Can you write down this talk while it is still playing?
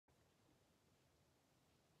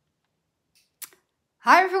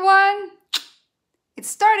Hi everyone, it's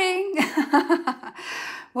starting.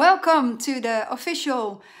 Welcome to the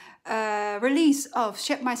official release of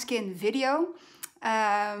Shed My Skin video.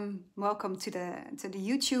 Welcome to the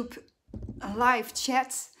YouTube live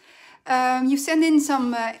chat. You sent in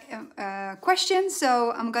some questions,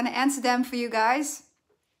 so I'm gonna answer them for you guys.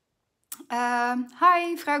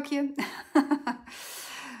 Hi, vrouwtje.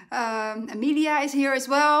 Amelia is here as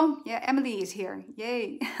well. Yeah, Emily is here.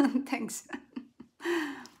 Yay, thanks.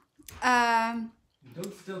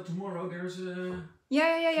 Don't tell tomorrow. There's a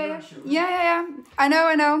yeah. I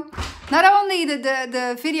know. Not only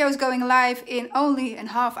the video is going live in only a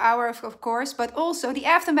half hour, of course, but also the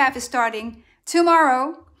aftermath is starting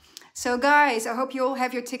tomorrow. So guys, I hope you all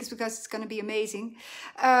have your tickets because it's going to be amazing.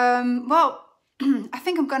 Well, I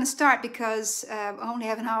think I'm going to start because I only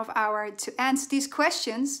have a half hour to answer these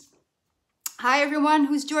questions. Hi everyone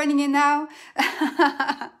who's joining in now.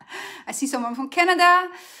 I see someone from Canada.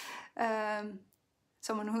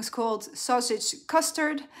 Someone who's called Sausage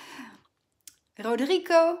Custard.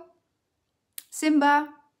 Rodrigo. Simba.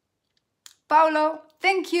 Paulo.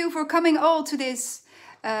 Thank you for coming all to this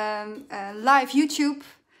live YouTube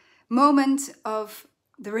moment of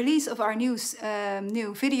the release of our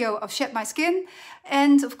new video of Shed My Skin.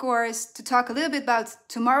 And of course, to talk a little bit about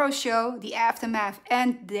tomorrow's show, the aftermath,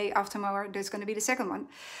 and the day after tomorrow, there's going to be the second one.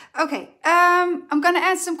 Okay, I'm going to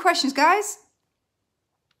answer some questions, guys.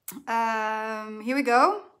 Here we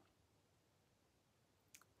go.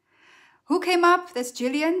 Who came up? That's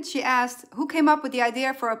Jillian. She asked, who came up with the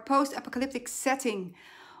idea for a post-apocalyptic setting?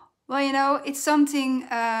 Well, you know, it's something,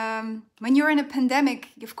 when you're in a pandemic,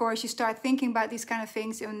 of course, you start thinking about these kind of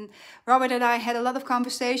things. And Robert and I had a lot of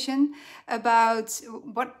conversation about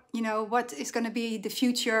what is going to be the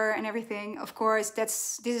future and everything. Of course,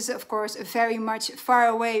 this is, of course, very much far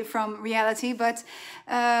away from reality. But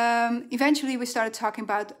eventually we started talking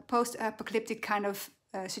about post-apocalyptic kind of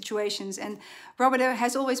situations, and Robert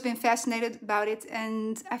has always been fascinated about it,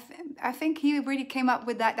 and I think he really came up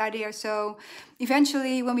with that idea. So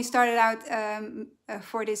eventually when we started out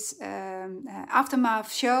for this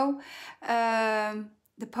aftermath show,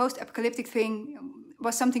 the post-apocalyptic thing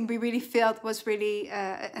was something we really felt was really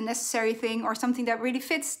a necessary thing, or something that really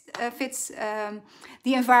fits the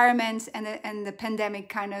environment and the pandemic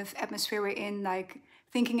kind of atmosphere we're in, like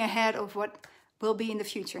thinking ahead of what will be in the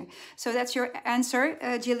future. So that's your answer,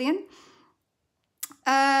 Jillian.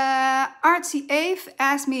 Artsy Ave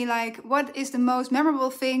asked me, like, what is the most memorable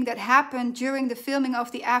thing that happened during the filming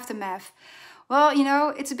of the aftermath? Well, you know,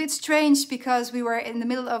 it's a bit strange because we were in the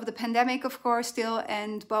middle of the pandemic, of course, still,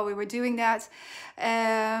 and while we were doing that,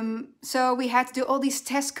 so we had to do all these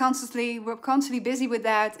tests constantly. We're constantly busy with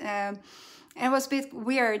that. And it was a bit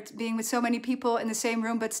weird being with so many people in the same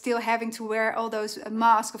room, but still having to wear all those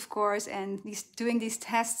masks, of course, and doing these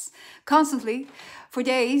tests constantly for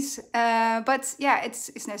days. But yeah,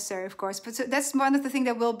 it's necessary, of course. But so that's one of the things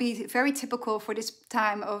that will be very typical for this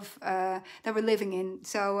time of that we're living in.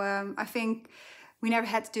 So I think we never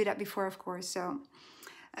had to do that before, of course. So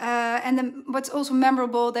and then what's also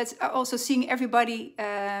memorable, that's also seeing everybody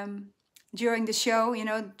during the show, you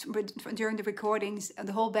know, during the recordings,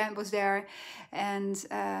 the whole band was there, and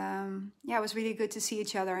yeah, it was really good to see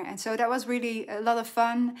each other, and so that was really a lot of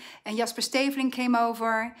fun. And Jasper Steveling came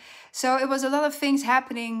over, so it was a lot of things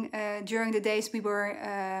happening during the days we were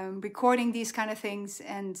recording these kind of things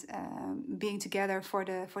and being together for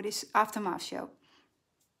this aftermath show.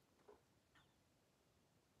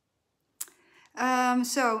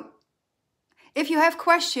 So if you have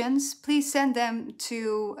questions, please send them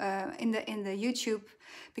to in the YouTube,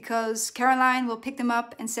 because Caroline will pick them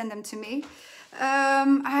up and send them to me.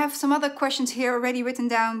 I have some other questions here already written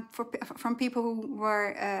down from people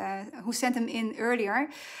who sent them in earlier.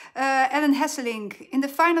 Ellen Hesseling, in the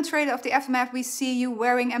final trailer of the aftermath, we see you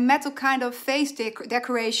wearing a metal kind of face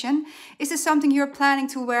decoration. Is this something you're planning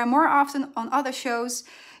to wear more often on other shows?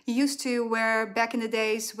 You used to wear back in the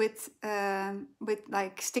days with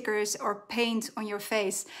like stickers or paint on your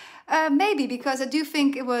face. Maybe, because I do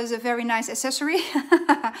think it was a very nice accessory,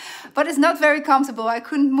 but it's not very comfortable. I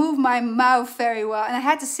couldn't move my mouth very well, and I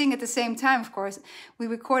had to sing at the same time, of course. We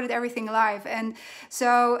recorded everything live, and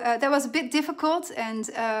so that was a bit difficult, and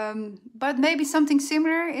but maybe something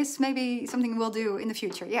similar is maybe something we'll do in the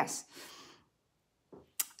future, yes.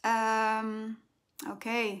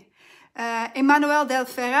 Okay. Emmanuel Del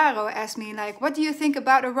Ferraro asked me, like, what do you think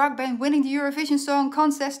about a rock band winning the Eurovision Song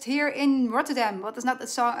Contest here in Rotterdam? Well, that's not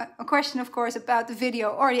a question, of course, about the video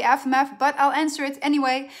or the aftermath, but I'll answer it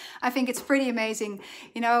anyway. I think it's pretty amazing.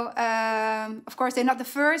 You know, of course, they're not the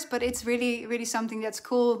first, but it's really, really something that's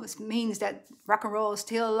cool. It means that rock and roll is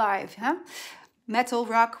still alive, huh? metal,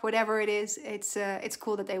 rock, whatever it is. It's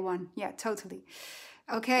cool that they won. Yeah, totally.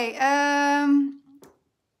 Okay, I'm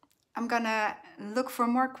gonna look for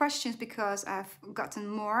more questions because I've gotten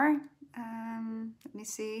more. Let me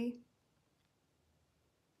see.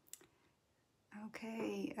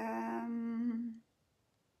 Okay.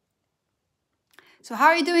 So how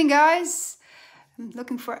are you doing, guys? I'm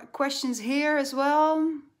looking for questions here as well.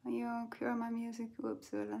 Are you cure my music?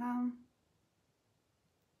 Whoops.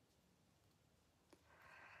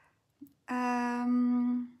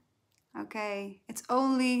 Okay. It's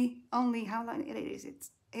only how long it is?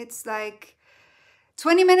 It's like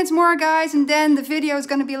 20 minutes more, guys, and then the video is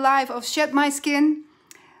gonna be live of Shed My Skin.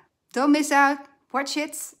 Don't miss out. Watch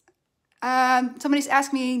it. Somebody's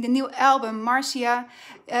asked me the new album. Marcia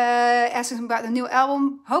asking about the new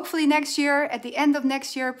album. Hopefully next year, at the end of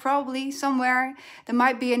next year, probably somewhere, there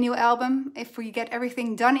might be a new album if we get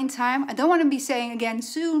everything done in time. I don't want to be saying again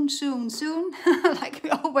soon, soon, soon, like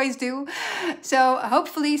we always do. So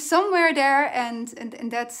hopefully somewhere there and in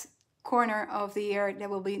that corner of the year, they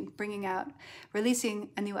will be releasing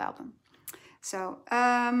a new album. So,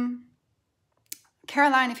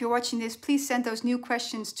 Caroline, if you're watching this, please send those new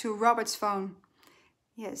questions to Robert's phone.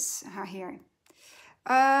 Yes, here.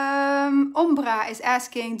 Ombra is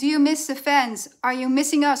asking, do you miss the fans? Are you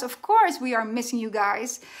missing us? Of course we are missing you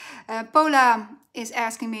guys. Paula is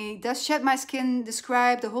asking me, does Shed My Skin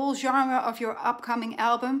describe the whole genre of your upcoming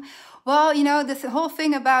album? Well, you know, the whole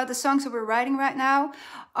thing about the songs that we're writing right now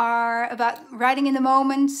are about writing in the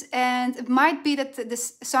moment, and it might be that the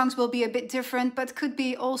songs will be a bit different, but could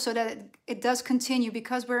be also that it does continue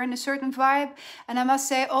because we're in a certain vibe. And I must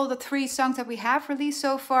say all the 3 songs that we have released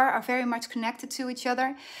so far are very much connected to each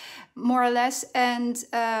other, more or less, and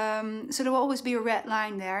so there will always be a red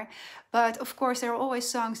line there. But of course there are always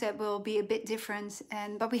songs that will be a bit different,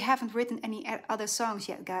 but we haven't written any other songs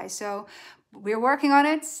yet, guys, so we're working on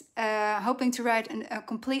it, hoping to write a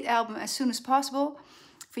complete album as soon as possible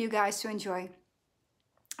for you guys to enjoy.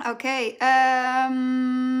 Okay,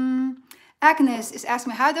 Agnes is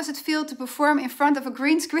asking me, how does it feel to perform in front of a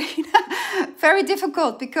green screen? Very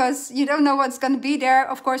difficult because you don't know what's going to be there.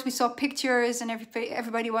 Of course, we saw pictures and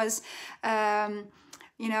everybody was,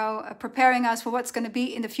 you know, preparing us for what's going to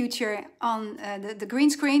be in the future on the green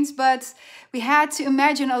screens. But we had to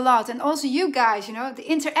imagine a lot. And also you guys, you know, the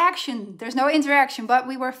interaction. There's no interaction, but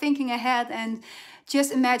we were thinking ahead and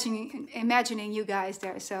just imagining you guys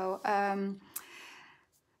there. So,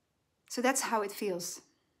 so that's how it feels.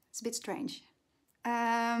 It's a bit strange.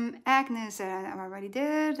 Agnes, I already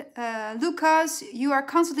did. Lucas, you are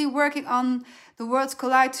constantly working on the Worlds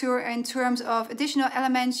Collide Tour in terms of additional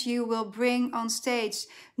elements you will bring on stage.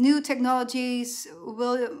 New technologies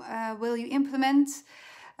will you implement?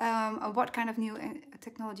 What kind of new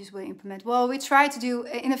technologies will you implement? Well, we try to do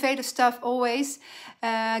innovative stuff always,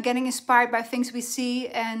 getting inspired by things we see,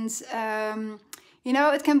 and you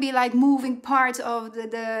know, it can be like moving parts of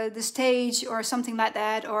the stage or something like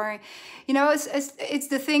that, or you know, it's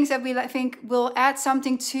the things that we think will add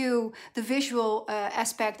something to the visual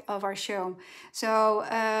aspect of our show. So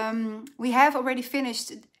we have already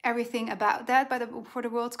finished everything about that for the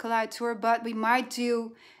Worlds Collide Tour, but we might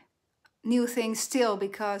do new things still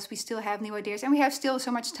because we still have new ideas and we have still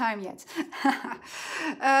so much time yet.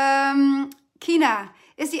 Kina,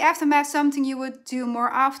 is the aftermath something you would do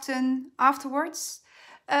more often afterwards?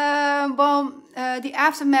 The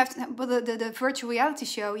aftermath, the virtual reality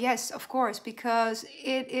show, yes, of course, because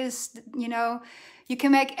it is, you know, you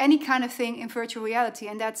can make any kind of thing in virtual reality,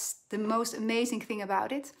 and that's the most amazing thing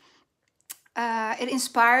about it. It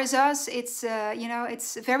inspires us. It's, you know,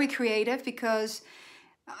 it's very creative because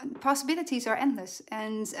possibilities are endless,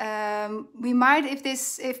 and we might, if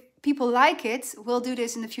people like it, we'll do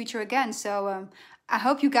this in the future again. So I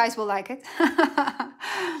hope you guys will like it.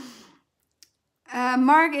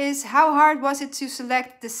 Mark is, how hard was it to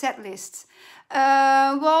select the set list?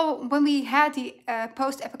 Well, when we had the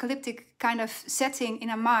post-apocalyptic kind of setting in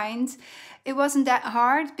our mind, it wasn't that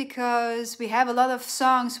hard because we have a lot of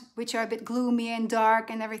songs which are a bit gloomy and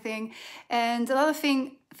dark and everything, and a lot of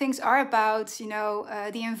things are about, you know,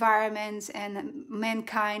 the environment and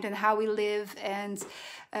mankind and how we live, and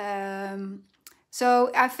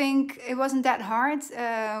so I think it wasn't that hard.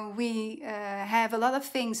 We have a lot of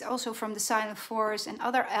things also from the Silent Force and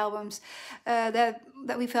other albums that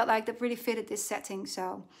we felt like that really fitted this setting.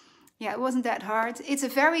 So yeah, it wasn't that hard. It's a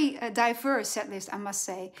very diverse set list, I must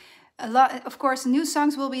say. A lot, of course, new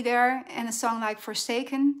songs will be there, and a song like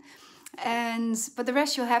Forsaken. But the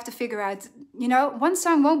rest you'll have to figure out. You know, one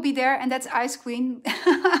song won't be there, and that's Ice Queen.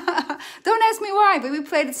 Don't ask me why, but we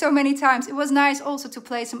played it so many times. It was nice also to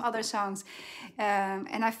play some other songs.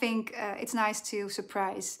 And I think it's nice to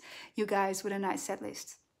surprise you guys with a nice set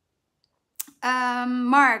list.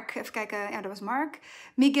 Mark, even kijken, ja, dat was Mark.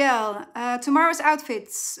 Miguel, tomorrow's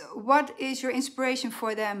outfits, what is your inspiration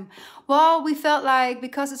for them? Well, we felt like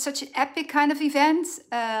because it's such an epic kind of event,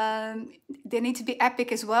 they need to be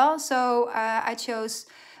epic as well. So I chose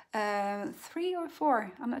 3 or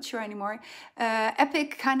 4, I'm not sure anymore,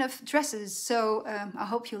 epic kind of dresses. So I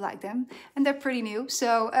hope you like them. And they're pretty new.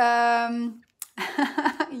 So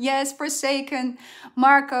yes, Forsaken,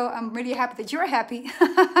 Marco, I'm really happy that you're happy.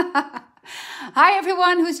 Hi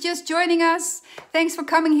everyone who's just joining us. Thanks for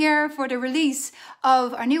coming here for the release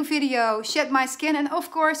of our new video, Shed My Skin. And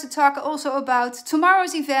of course to talk also about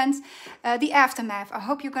tomorrow's event, the Aftermath. I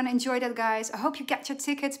hope you're going to enjoy that, guys. I hope you get your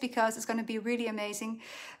tickets because it's going to be really amazing.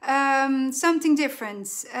 Something different.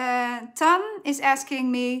 Tan is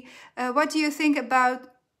asking me, what do you think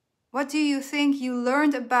you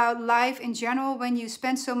learned about life in general when you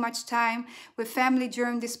spent so much time with family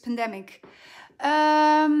during this pandemic?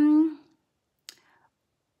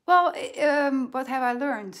 Well, what have I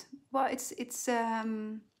learned? Well, it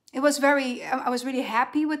was I was really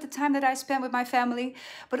happy with the time that I spent with my family,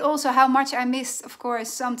 but also how much I missed, of course,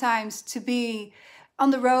 sometimes to be on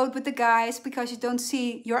the road with the guys because you don't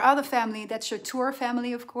see your other family. That's your tour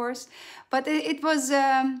family, of course. But it's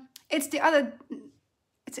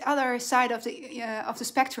the other side of the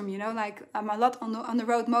spectrum, you know, like I'm a lot on the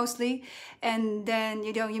road mostly, and then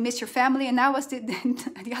you miss your family. And now was the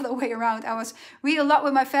other way around. I was really a lot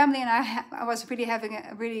with my family, and I was really having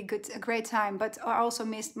a great time, but I also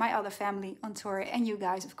missed my other family on tour and you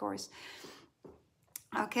guys, of course.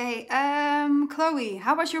 Okay, Chloe,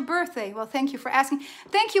 how was your birthday? Well, thank you for asking.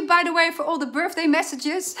 Thank you, by the way, for all the birthday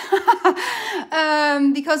messages.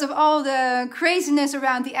 Because of all the craziness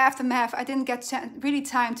around the Aftermath, I didn't get really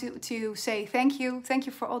time to say thank you. Thank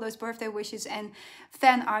you for all those birthday wishes and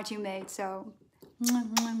fan art you made. So,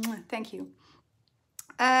 thank you.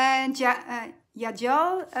 And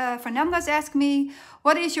Yajal Fernandez asked me,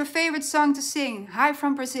 what is your favorite song to sing? Hi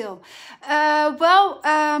from Brazil.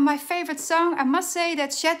 My favorite song, I must say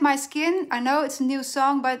that Shed My Skin. I know it's a new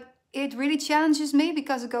song, but it really challenges me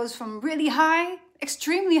because it goes from really high,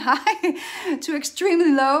 extremely high, to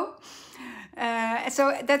extremely low.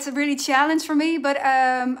 So that's a really challenge for me, but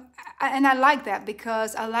and I like that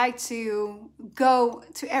because I like to go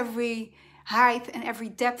to every height and every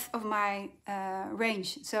depth of my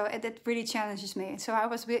range. So that really challenges me. So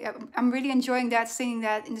I'm really enjoying that, singing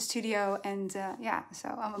that in the studio, and yeah, so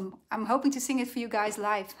I'm hoping to sing it for you guys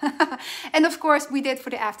live. And of course we did for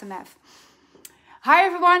the Aftermath. Hi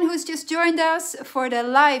everyone who's just joined us for the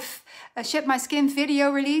live Shed My Skin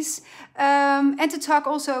video release, and to talk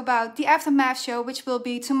also about the Aftermath show, which will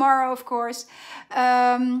be tomorrow, of course.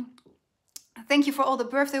 Thank you for all the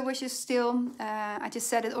birthday wishes still. I just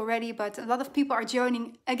said it already, but a lot of people are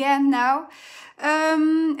joining again now.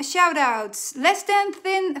 Shout outs. Less than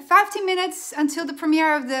 15 minutes until the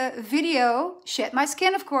premiere of the video. Shed My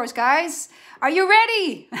Skin, of course, guys. Are you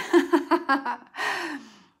ready?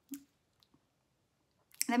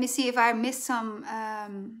 Let me see if I missed some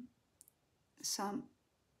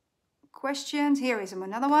questions. Here is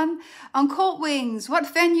another one. On Cold Wings, what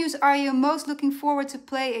venues are you most looking forward to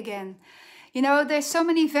play again? You know, there's so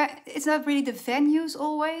many, it's not really the venues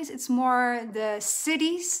always, it's more the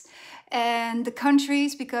cities and the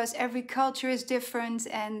countries, because every culture is different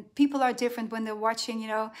and people are different when they're watching, you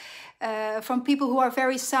know, from people who are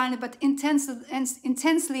very silent but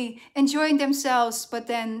intensely enjoying themselves, but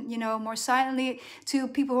then, you know, more silently, to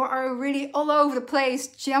people who are really all over the place,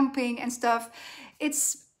 jumping and stuff.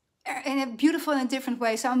 It's in a beautiful and a different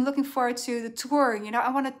way. So I'm looking forward to the tour, you know, I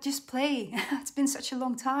want to just play. It's been such a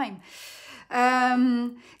long time.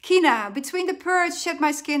 Kina, between The Purge, Shed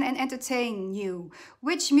My Skin and Entertain You,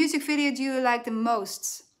 which music video do you like the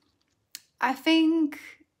most? I think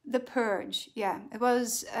The Purge, yeah. It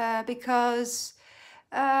was because,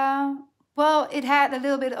 well, it had a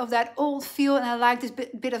little bit of that old feel, and I like this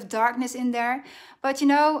bit of darkness in there. But, you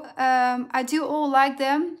know, I do all like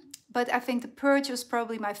them, but I think The Purge was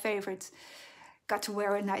probably my favorite. Got to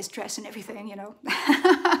wear a nice dress and everything, you know.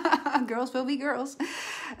 Girls will be girls.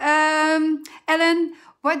 Ellen,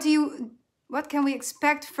 what do what can we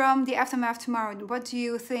expect from the Aftermath tomorrow? What do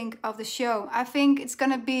you think of the show? I think it's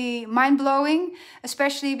gonna be mind-blowing,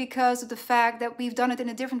 especially because of the fact that we've done it in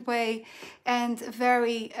a different way and a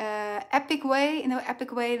very epic way.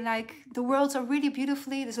 Epic way, like the worlds are really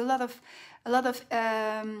beautifully. There's a lot of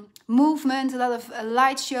movement, a lot of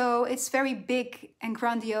light show. It's very big and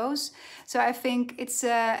grandiose. So I think it's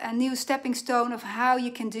a new stepping stone of how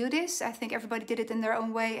you can do this. I think everybody did it in their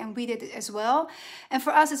own way, and we did it as well. And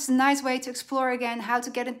for us, it's a nice way to explore again how to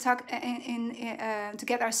get to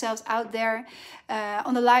get ourselves out there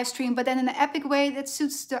on the live stream, but then in an epic way that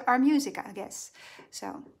suits our music, I guess.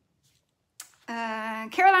 So.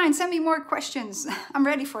 Caroline, send me more questions. I'm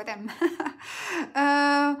ready for them.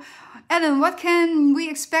 Ellen, what can we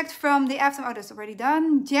expect from the aftermath? Oh, that's already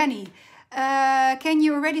done. Jenny, can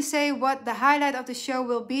you already say what the highlight of the show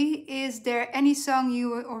will be? Is there any song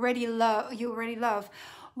you already love?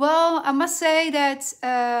 Well, I must say that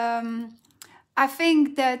I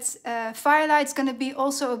think that Firelight's going to be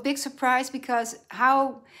also a big surprise, because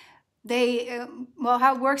how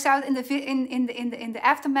how it works out in the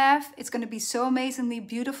aftermath, it's going to be so amazingly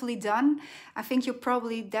beautifully done. I think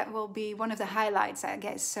that will be one of the highlights, I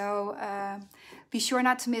guess. So be sure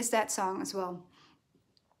not to miss that song as well.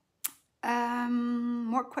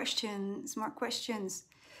 More questions.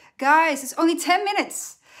 Guys, it's only 10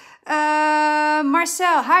 minutes.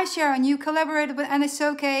 Marcel, hi Sharon, you collaborated with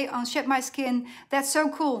Annisokay on Shed My Skin. That's so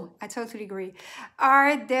cool. I totally agree.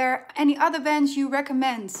 Are there any other bands you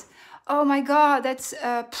recommend? Oh my God, that's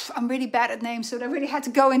I'm really bad at names, so I really had to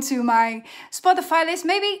go into my Spotify list.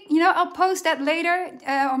 Maybe, I'll post that later,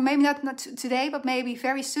 or maybe not today, but maybe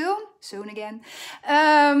very soon again.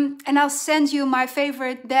 And I'll send you my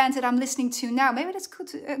favorite band that I'm listening to now. Maybe that's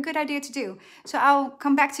a good idea to do. So I'll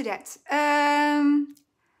come back to that.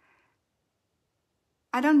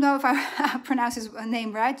 I don't know if I pronounce his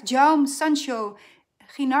name right. Jaume Sancho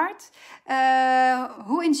Ginard.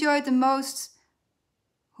 Who enjoyed the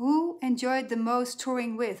most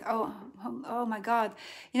touring with? Oh my God.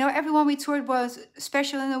 Everyone we toured was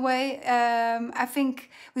special in a way. I think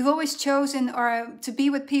we've always chosen to be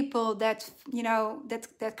with people that,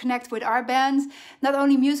 that connect with our band, not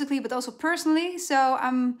only musically, but also personally. So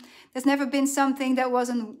there's never been something that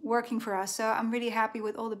wasn't working for us. So I'm really happy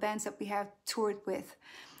with all the bands that we have toured with.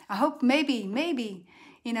 I hope maybe,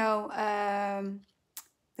 there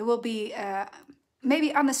will be...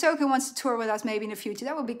 Maybe Annisokay wants to tour with us maybe in the future.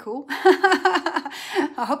 That would be cool.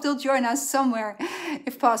 I hope they'll join us somewhere,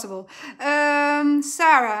 if possible.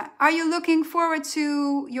 Sarah, are you looking forward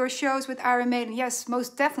to your shows with Iron Maiden? Yes,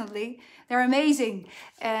 most definitely. They're amazing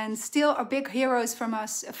and still are big heroes for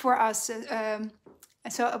us.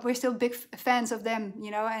 So we're still big fans of them,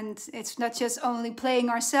 and it's not just only playing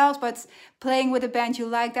ourselves, but playing with a band you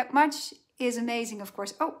like that much is amazing, of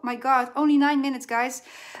course. Oh my God, only 9 minutes, guys.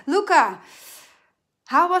 Luca.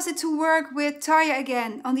 How was it to work with Tarja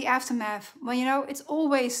again on the aftermath? Well, it's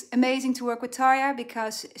always amazing to work with Tarja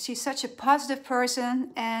because she's such a positive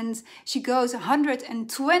person and she goes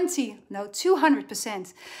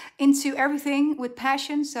 200% into everything with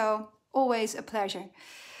passion. So always a pleasure.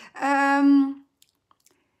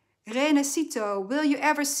 Renecito, will you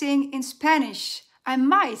ever sing in Spanish? I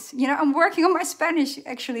might, I'm working on my Spanish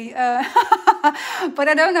actually, but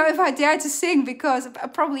I don't know if I dare to sing because I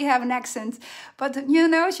probably have an accent. But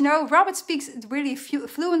Robert speaks really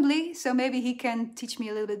fluently, so maybe he can teach me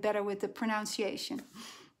a little bit better with the pronunciation.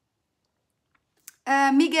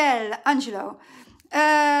 Miguel Angelo,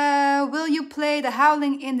 will you play the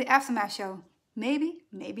Howling in the Aftermath show? Maybe,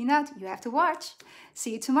 maybe not. You have to watch.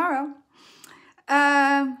 See you tomorrow.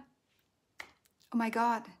 Oh my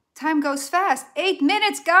God. Time goes fast. 8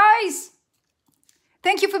 minutes, guys.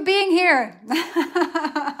 Thank you for being here.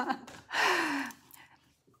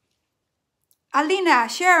 Alina,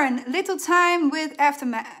 Sharon, little time with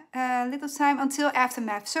Aftermath. Little time until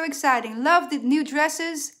Aftermath. So exciting. Love the new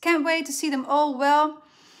dresses. Can't wait to see them all. Well,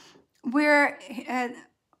 were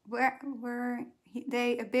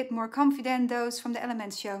they a bit more comfy than those from the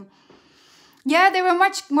Elements show? Yeah, they were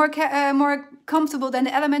much more comfortable than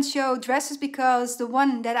the Elements show dresses, because the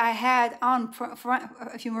one that I had on,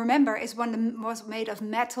 if you remember, is one that was made of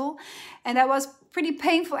metal. And that was pretty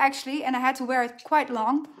painful, actually, and I had to wear it quite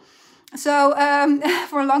long. So,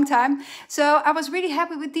 for a long time. So I was really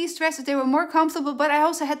happy with these dresses. They were more comfortable, but I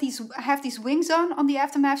also had these wings on the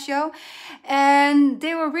Aftermath show. And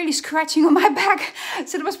they were really scratching on my back.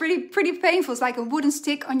 So it was really pretty painful. It's like a wooden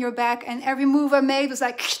stick on your back, and every move I made was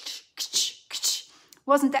like...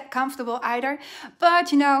 wasn't that comfortable either.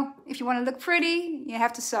 But you know, if you want to look pretty, you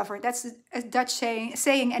have to suffer. That's a Dutch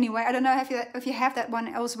saying anyway. I don't know if you have that one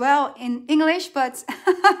as well in English, but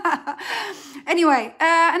anyway,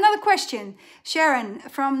 another question. Sharon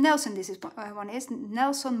from Nelson, this is one is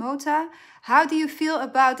Nelson Mota. How do you feel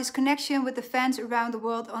about this connection with the fans around the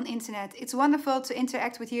world on internet? It's wonderful to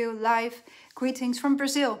interact with you live. Greetings from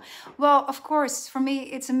Brazil. Well, of course, for me,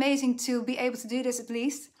 it's amazing to be able to do this at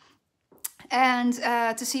least. And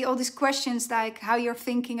to see all these questions, like how you're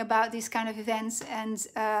thinking about these kind of events. And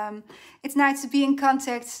it's nice to be in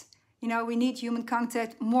contact. You know, we need human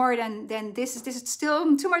contact more than this. This is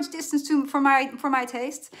still too much distance for my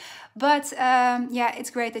taste. But yeah,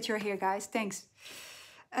 it's great that you're here, guys. Thanks.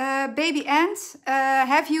 Baby Ant,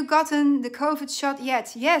 have you gotten the COVID shot yet?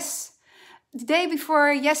 Yes. The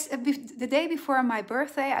day before my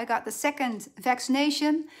birthday, I got the second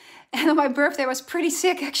vaccination. And on my birthday, I was pretty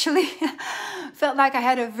sick, actually. Felt like I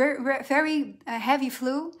had a very heavy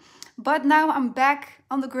flu. But now I'm back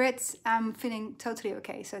on the grid. I'm feeling totally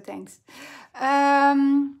okay, so thanks.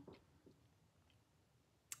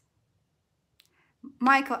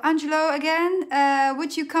 Michelangelo again.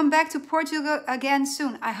 Would you come back to Portugal again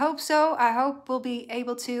soon? I hope so. I hope we'll be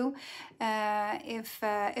able to. If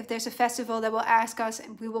there's a festival that will ask us,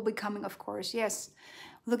 we will be coming, of course. Yes.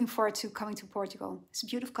 Looking forward to coming to Portugal. It's a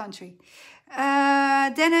beautiful country.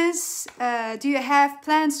 Dennis, do you have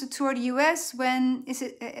plans to tour the US when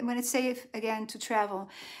it's safe again to travel?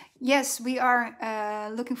 Yes, we are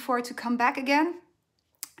looking forward to come back again.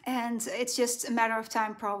 And it's just a matter of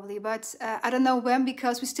time probably. But I don't know when,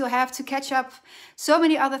 because we still have to catch up so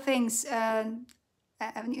many other things.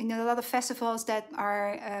 You know, a lot of festivals that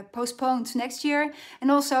are postponed to next year.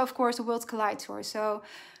 And also, of course, the World Collide Tour. So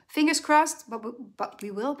fingers crossed, but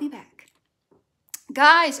we will be back.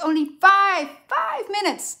 Guys, only five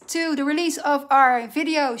minutes to the release of our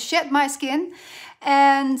video, Shed My Skin.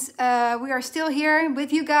 And we are still here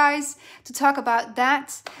with you guys to talk about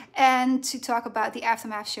that and to talk about the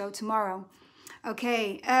Aftermath show tomorrow.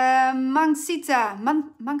 Okay, Mangsita,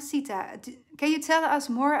 can you tell us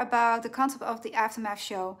more about the concept of the Aftermath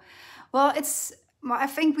show? Well, I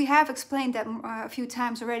think we have explained that a few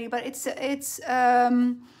times already, but it's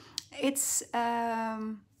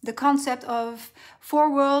the concept of 4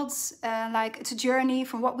 worlds, like it's a journey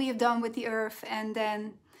from what we have done with the earth and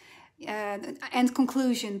then end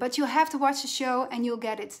conclusion. But you'll have to watch the show and you'll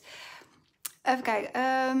get it. Okay,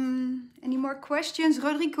 any more questions?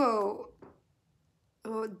 Rodrigo,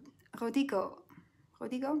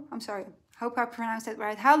 I'm sorry. Hope I pronounced that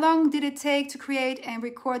right. How long did it take to create and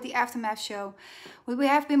record the Aftermath show? Well, we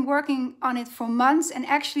have been working on it for months, and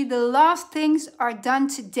actually the last things are done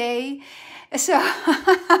today. So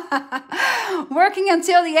working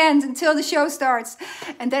until the end, until the show starts,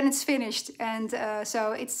 and then it's finished. And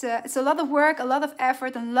so it's a lot of work, a lot of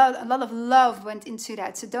effort, and a lot of love went into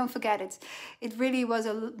that. So don't forget it. It really was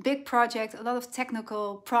a big project, a lot of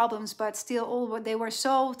technical problems, but still they were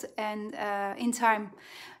solved and in time.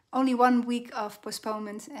 Only 1 week of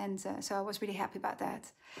postponement, and so I was really happy about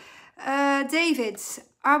that. David,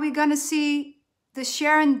 are we gonna see the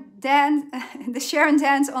Sharon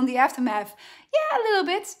dance on the Aftermath? Yeah, a little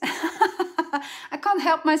bit. I can't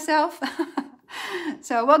help myself.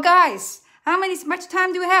 So, well, guys, much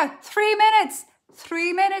time do we have? 3 minutes.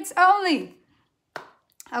 3 minutes only.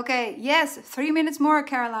 Okay, yes, 3 minutes more,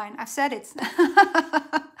 Caroline. I've said it.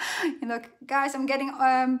 Look, guys, I'm getting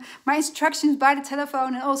my instructions by the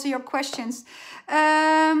telephone and also your questions.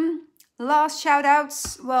 Last shout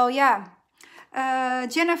outs. Well, yeah.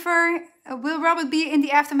 Jennifer, will Robert be in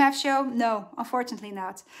the Aftermath show? No, unfortunately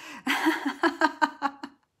not.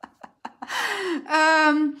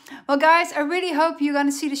 Well, guys, I really hope you're going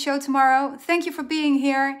to see the show tomorrow. Thank you for being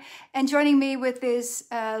here and joining me with this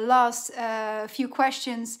last few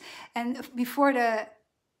questions. And before the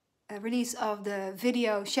release of the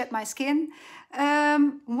video, Shed My Skin,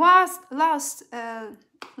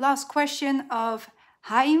 last question of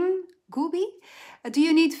Haim Gubi. Do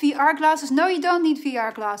you need VR glasses? No, you don't need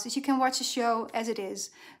VR glasses. You can watch the show as it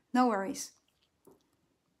is. No worries.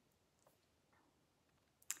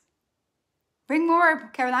 Bring more,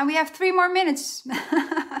 Caroline. We have 3 more minutes.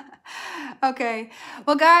 Okay.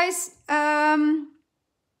 Well, guys, I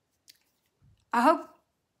hope.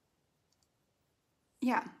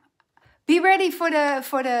 Yeah. Be ready for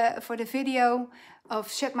the video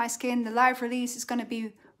of Shed My Skin. The live release is going to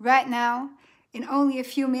be right now in only a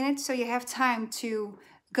few minutes, so you have time to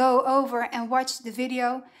go over and watch the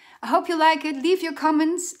video. I hope you like it. Leave your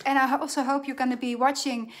comments, and I also hope you're going to be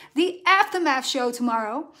watching the Aftermath show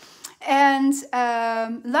tomorrow. And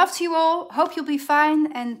love to you all. Hope you'll be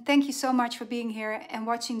fine. And thank you so much for being here and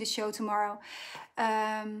watching the show tomorrow.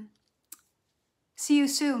 See you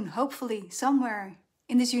soon, hopefully, somewhere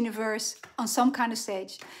in this universe, on some kind of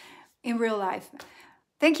stage, in real life.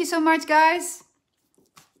 Thank you so much, guys.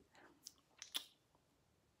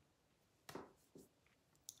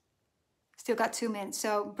 Still got 2 minutes,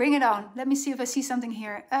 so bring it on. Let me see if I see something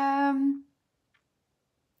here.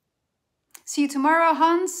 See you tomorrow,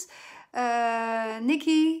 Hans,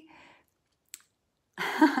 Nikki.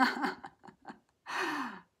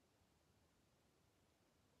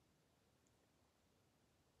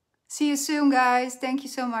 See you soon, guys. Thank you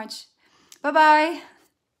so much. Bye-bye.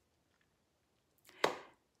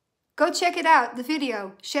 Go check it out, the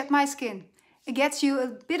video, Shed My Skin. It gets you a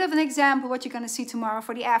bit of an example what you're going to see tomorrow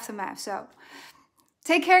for the aftermath. So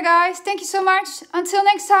take care, guys. Thank you so much. Until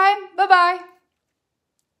next time. Bye-bye.